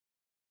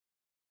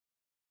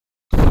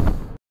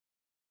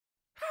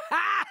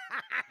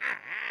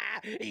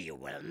You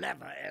will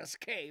never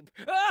escape.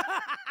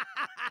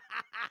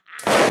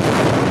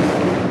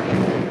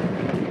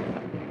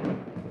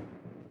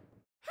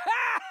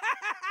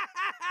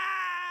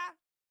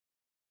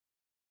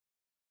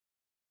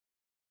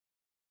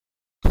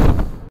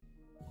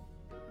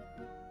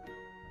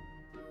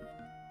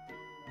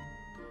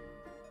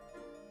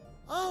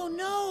 Oh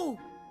no!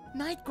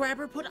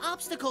 Nightgrabber put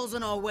obstacles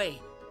in our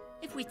way.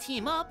 If we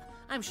team up,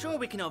 I'm sure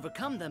we can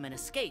overcome them and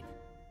escape.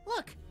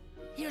 Look,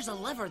 here's a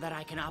lever that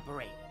I can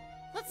operate.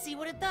 Let's see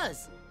what it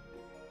does.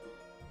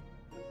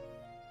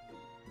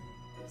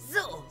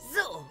 Zo,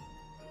 zo!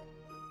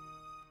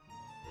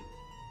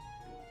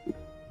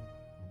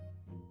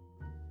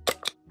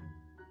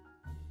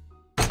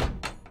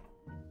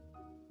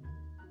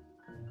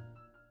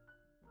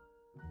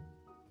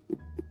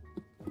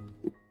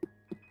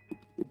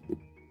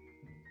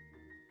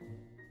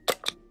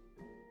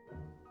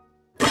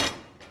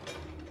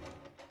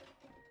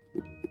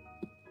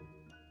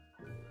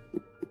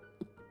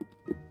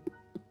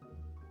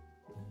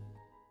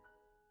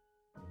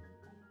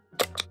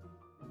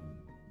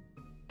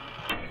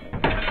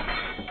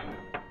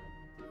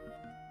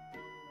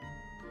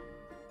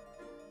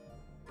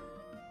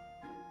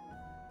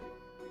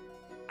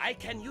 I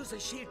can use a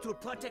shield to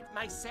protect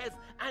myself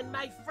and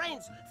my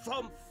friends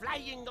from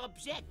flying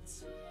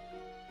objects.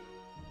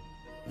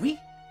 Oui?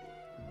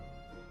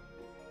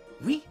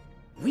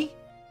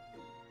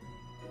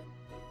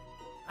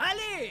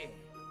 Allez!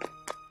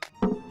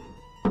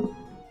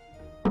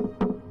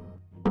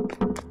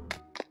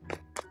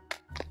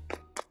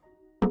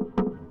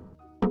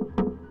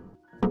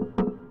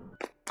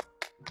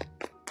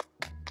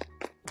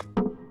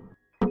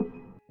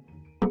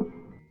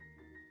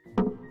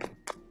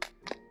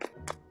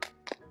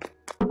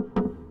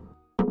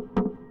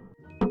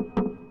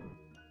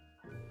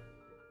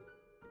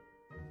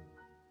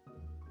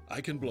 I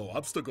can blow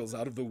obstacles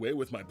out of the way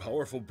with my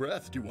powerful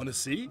breath. Do you want to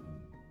see?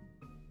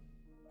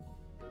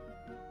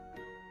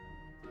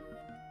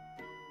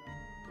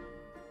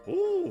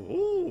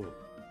 Ooh.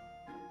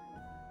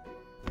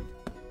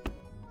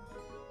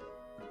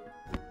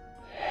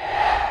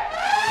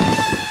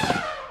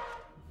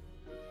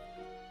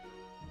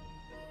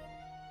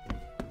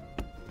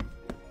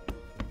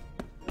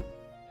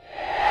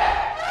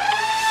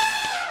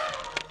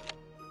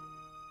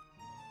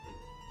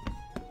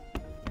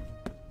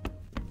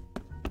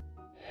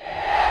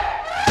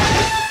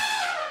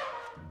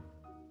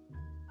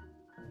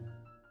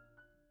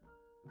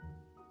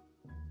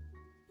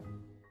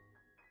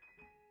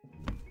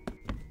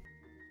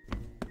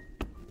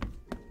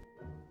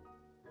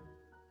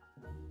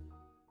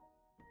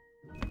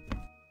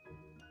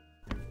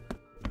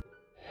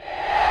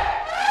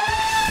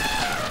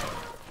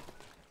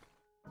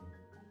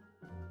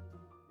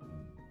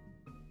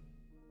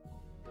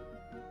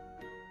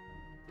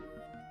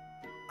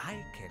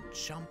 I can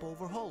jump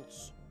over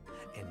holes.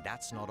 And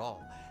that's not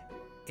all.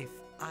 If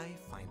I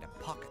find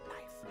a pocket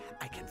knife,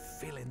 I can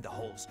fill in the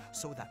holes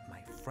so that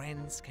my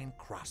friends can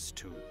cross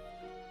too.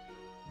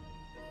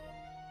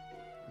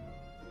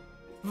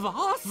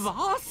 Was?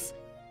 Was?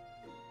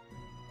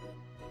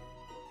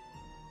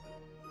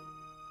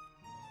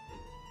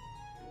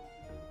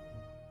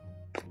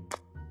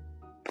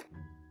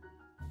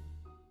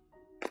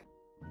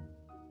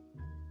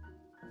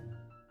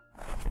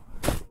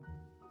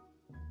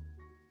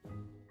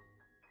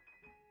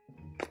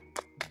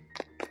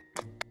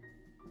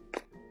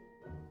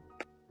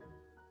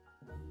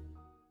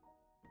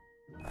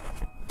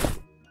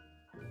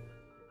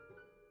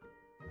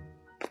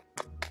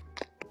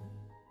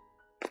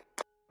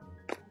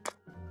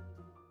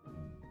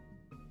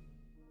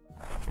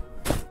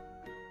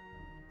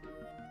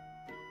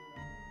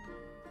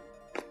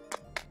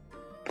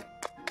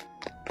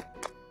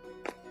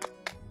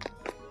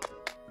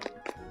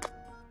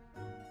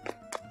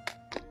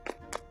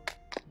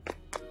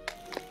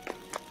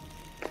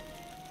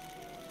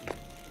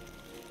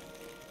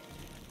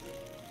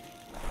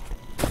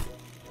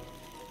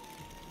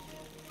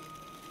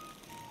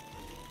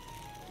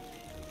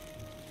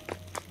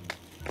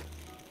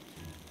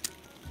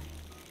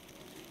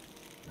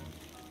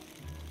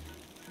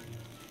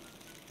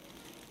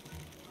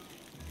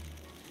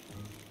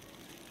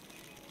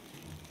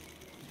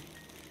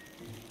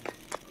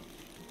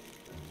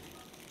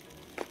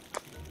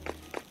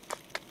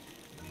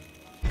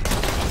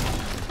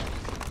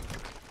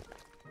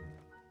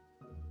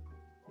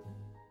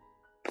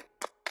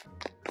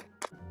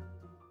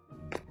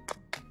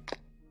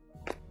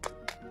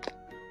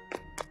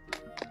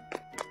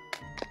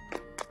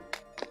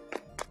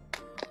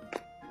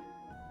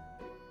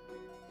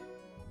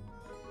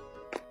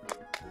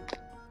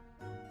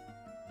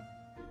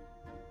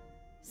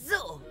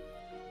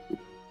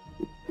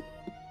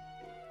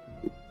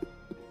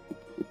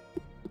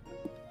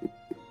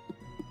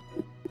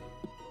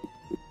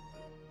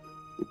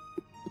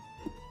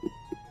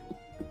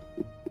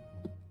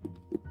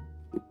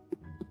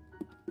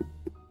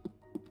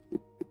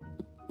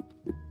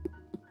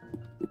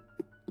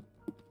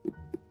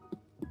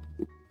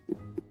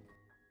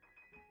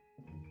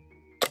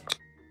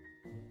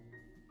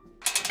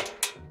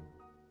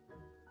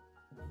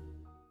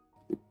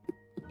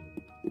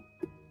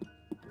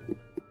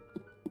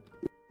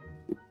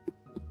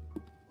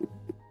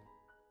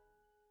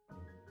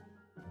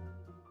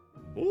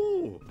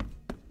 Oh.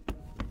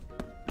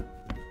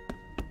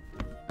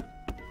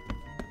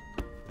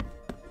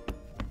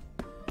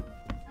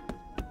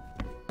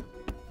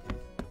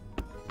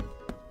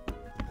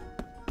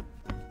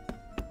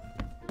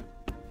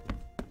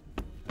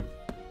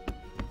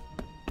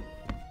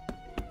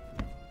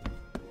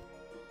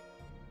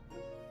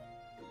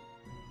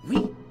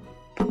 Oui.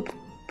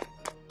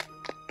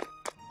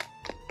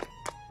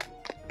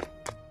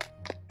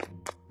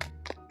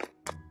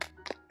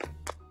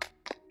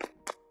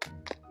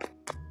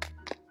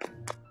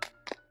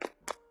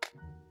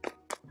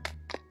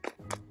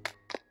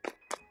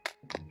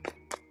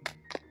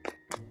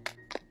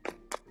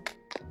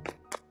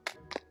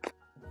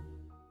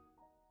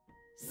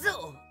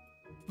 So,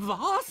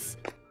 Was?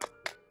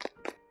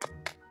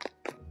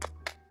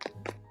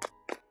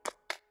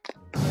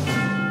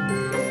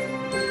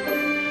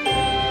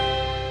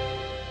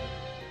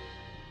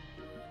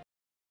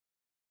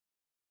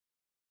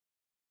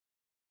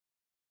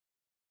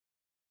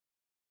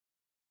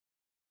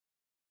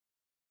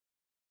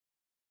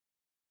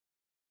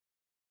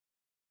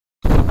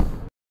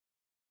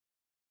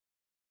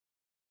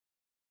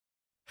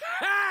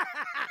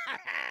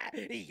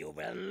 you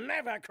will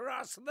never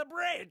cross the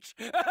bridge.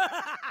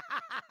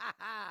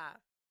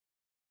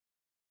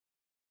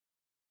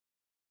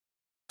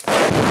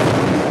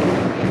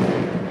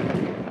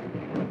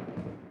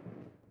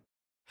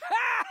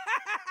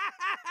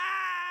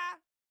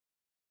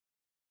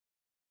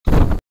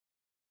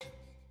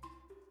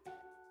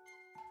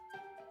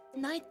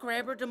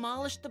 Nightgrabber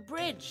demolished the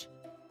bridge.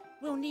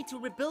 We'll need to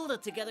rebuild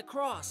it to get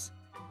across.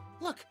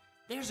 Look,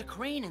 there's a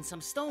crane and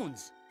some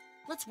stones.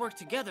 Let's work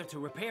together to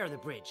repair the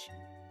bridge.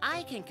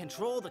 I can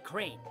control the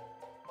crane.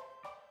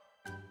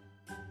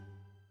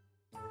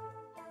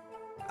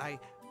 I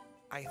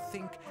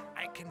think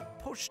I can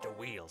push the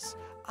wheels.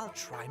 I'll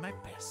try my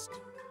best.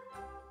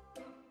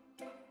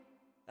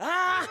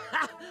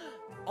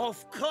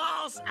 Of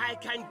course I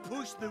can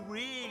push the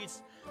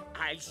wheels.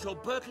 I'll show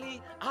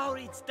Berkeley how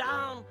it's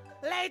done.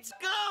 Let's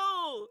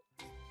go!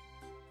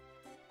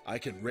 I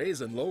can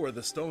raise and lower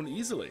the stone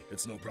easily.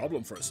 It's no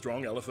problem for a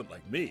strong elephant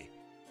like me.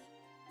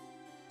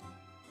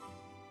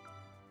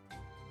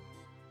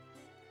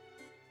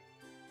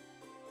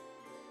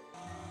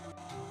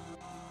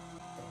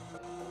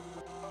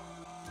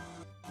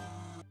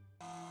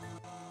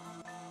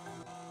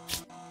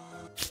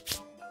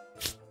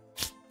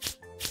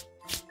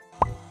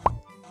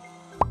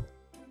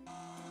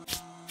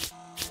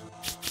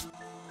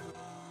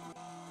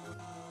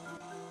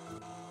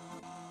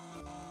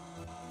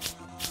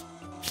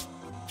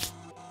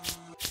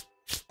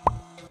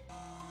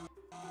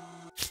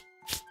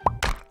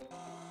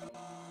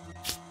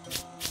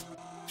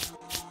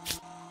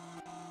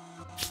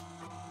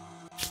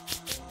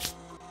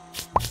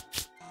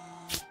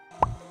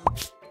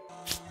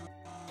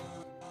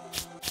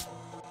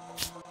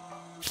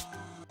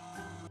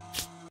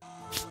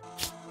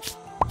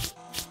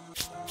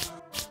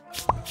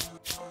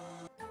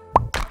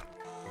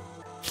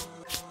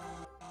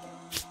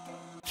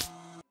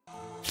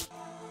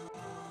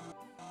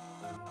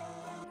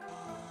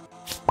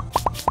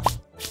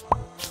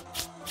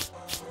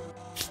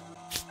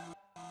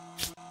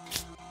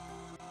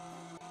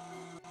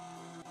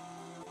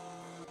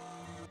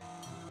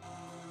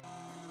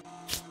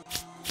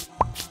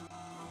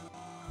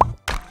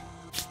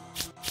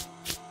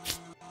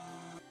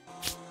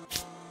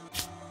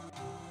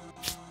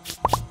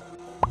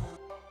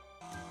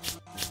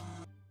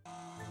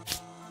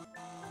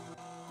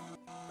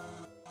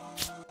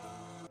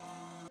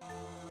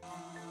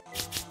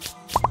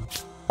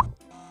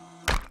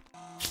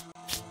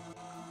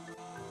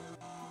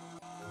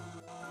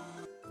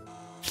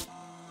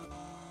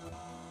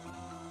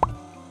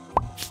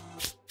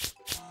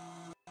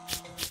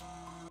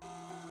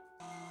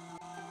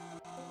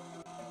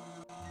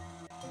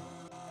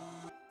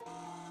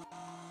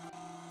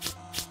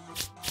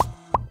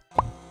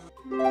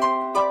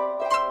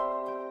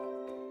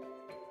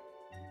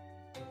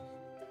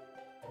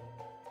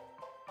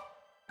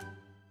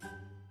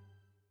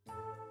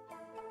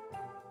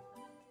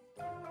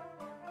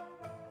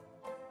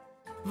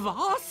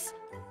 Was?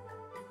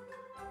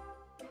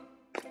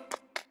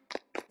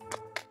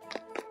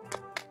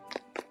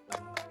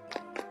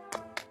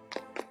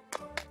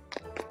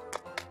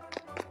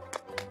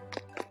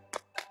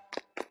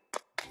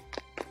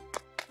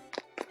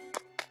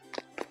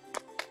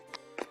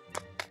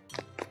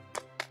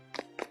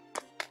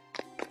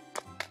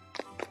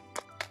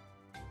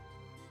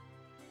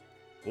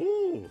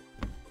 Oh.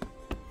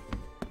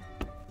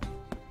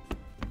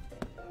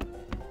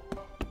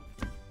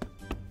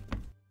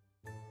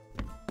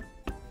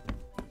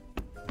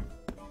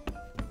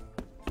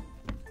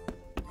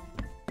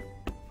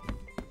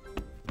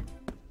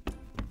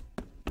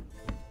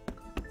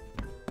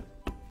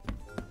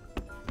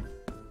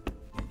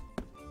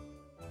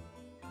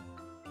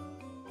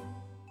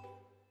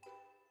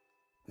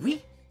 Oui.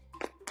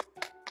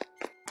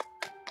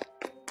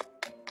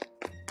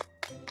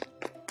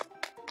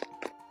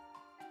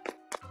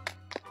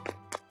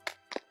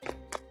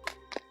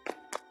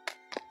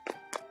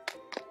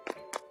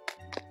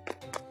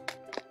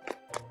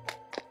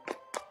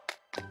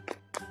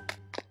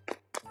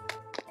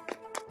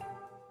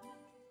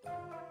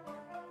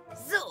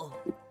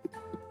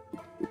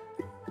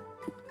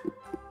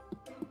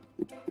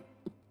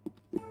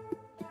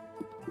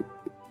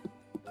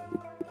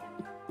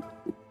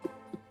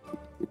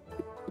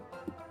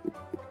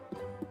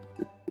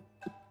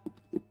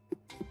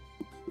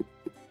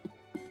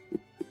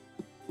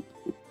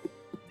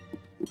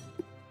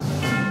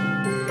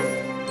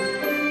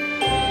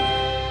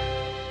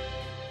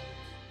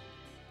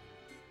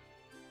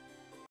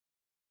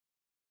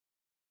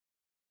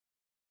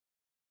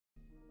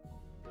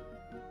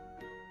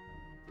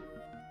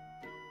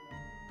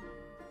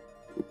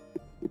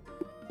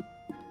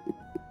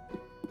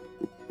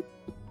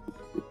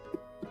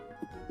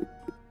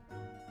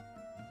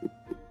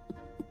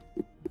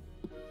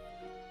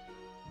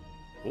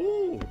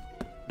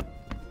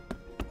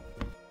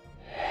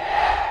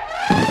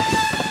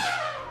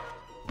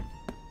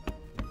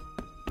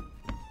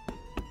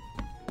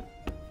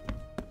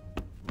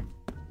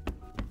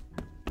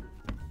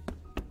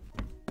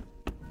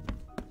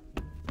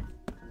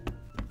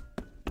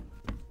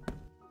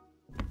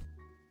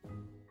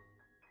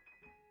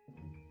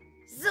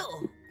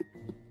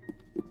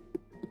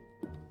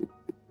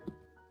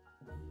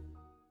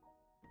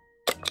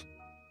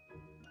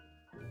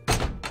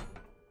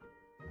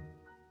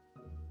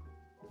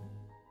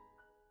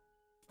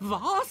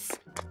 Was?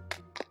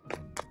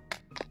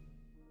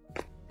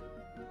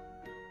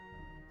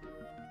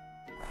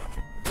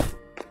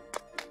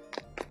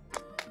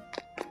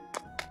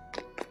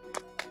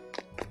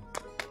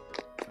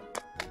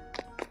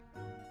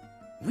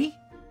 Oui?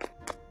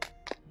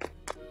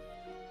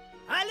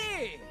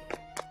 Allez!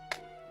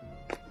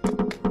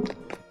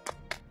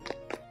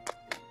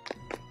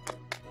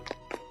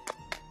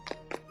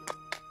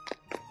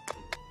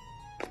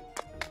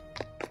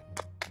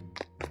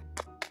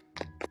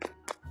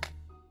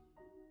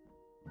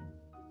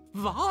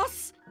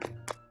 Was?